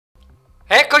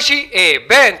Eccoci e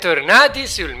bentornati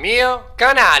sul mio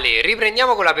canale.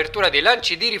 Riprendiamo con l'apertura dei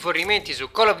lanci di rifornimenti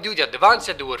su Call of Duty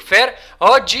Advanced Warfare.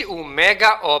 Oggi un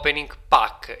mega opening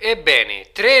pack.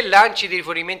 Ebbene, 3 lanci di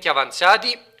rifornimenti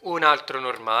avanzati, un altro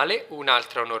normale, un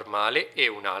altro normale e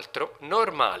un altro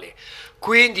normale.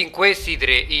 Quindi in questi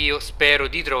 3 io spero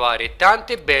di trovare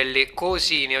tante belle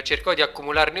cosine. Ho cercato di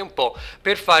accumularne un po'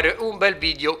 per fare un bel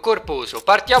video corposo.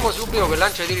 Partiamo subito con il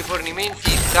lancio di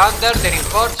rifornimenti standard,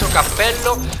 rinforzo,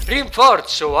 cappello,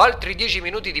 rinforzo, altri 10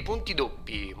 minuti di punti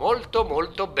doppi. Molto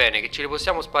molto bene, che ce li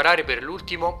possiamo sparare per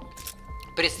l'ultimo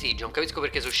prestigio, non capisco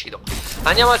perché sono uscito.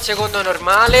 Andiamo al secondo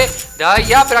normale.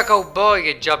 Dai, Abra Cowboy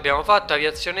che già abbiamo fatto,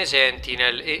 aviazione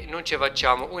Sentinel e non ci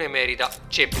facciamo un'emerita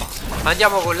ceppa.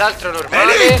 Andiamo con l'altro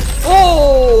normale.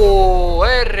 Oh,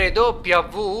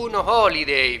 RW1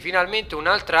 Holiday, finalmente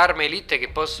un'altra arma elite che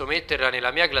posso metterla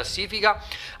nella mia classifica.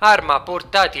 Arma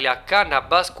portatile a canna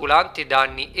basculante,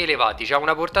 danni elevati, c'ha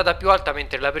una portata più alta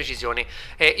mentre la precisione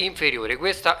è inferiore.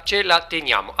 Questa ce la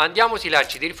teniamo. Andiamo sui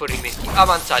lanci di rifornimenti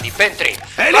avanzati, ben 3.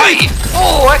 Vai!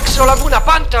 Oh, Exo Laguna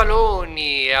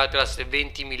pantaloni e Atlas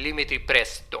 20 mm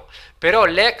presto. Però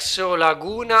l'Exo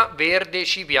Laguna verde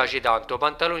ci piace tanto.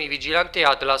 Pantaloni vigilante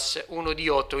Atlas 1 di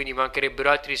 8, quindi mancherebbero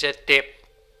altri 7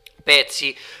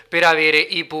 pezzi per avere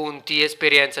i punti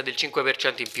esperienza del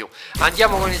 5% in più.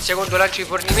 Andiamo con il secondo lancio di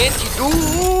fornimenti.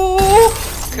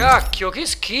 Cacchio, che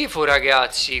schifo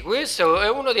ragazzi. Questo è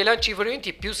uno dei lanci di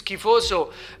fornimenti più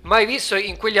schifoso mai visto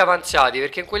in quelli avanzati,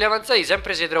 perché in quelli avanzati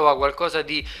sempre si trova qualcosa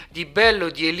di bello,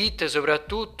 di elite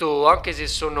soprattutto, anche se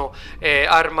sono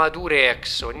armature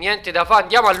exo. Niente da fare,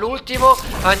 andiamo all'ultimo.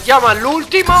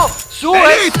 Su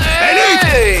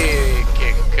Elite!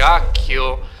 Che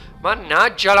cacchio.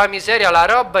 Mannaggia la miseria, la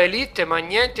roba elite, ma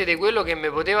niente di quello che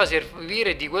mi poteva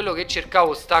servire, di quello che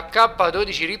cercavo. Sta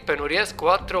K12 rip e non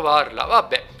riesco a trovarla.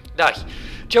 Vabbè, dai,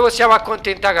 ci possiamo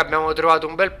accontentare che abbiamo trovato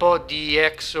un bel po' di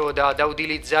exo da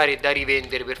utilizzare e da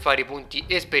rivendere per fare i punti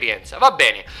esperienza. Va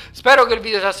bene, spero che il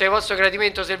video sia stato di vostro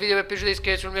gradimento. Se il video vi è piaciuto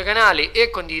iscrivetevi sul mio canale e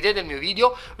condividete il mio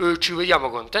video. Ci vediamo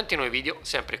con tanti nuovi video,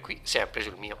 sempre qui, sempre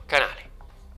sul mio canale.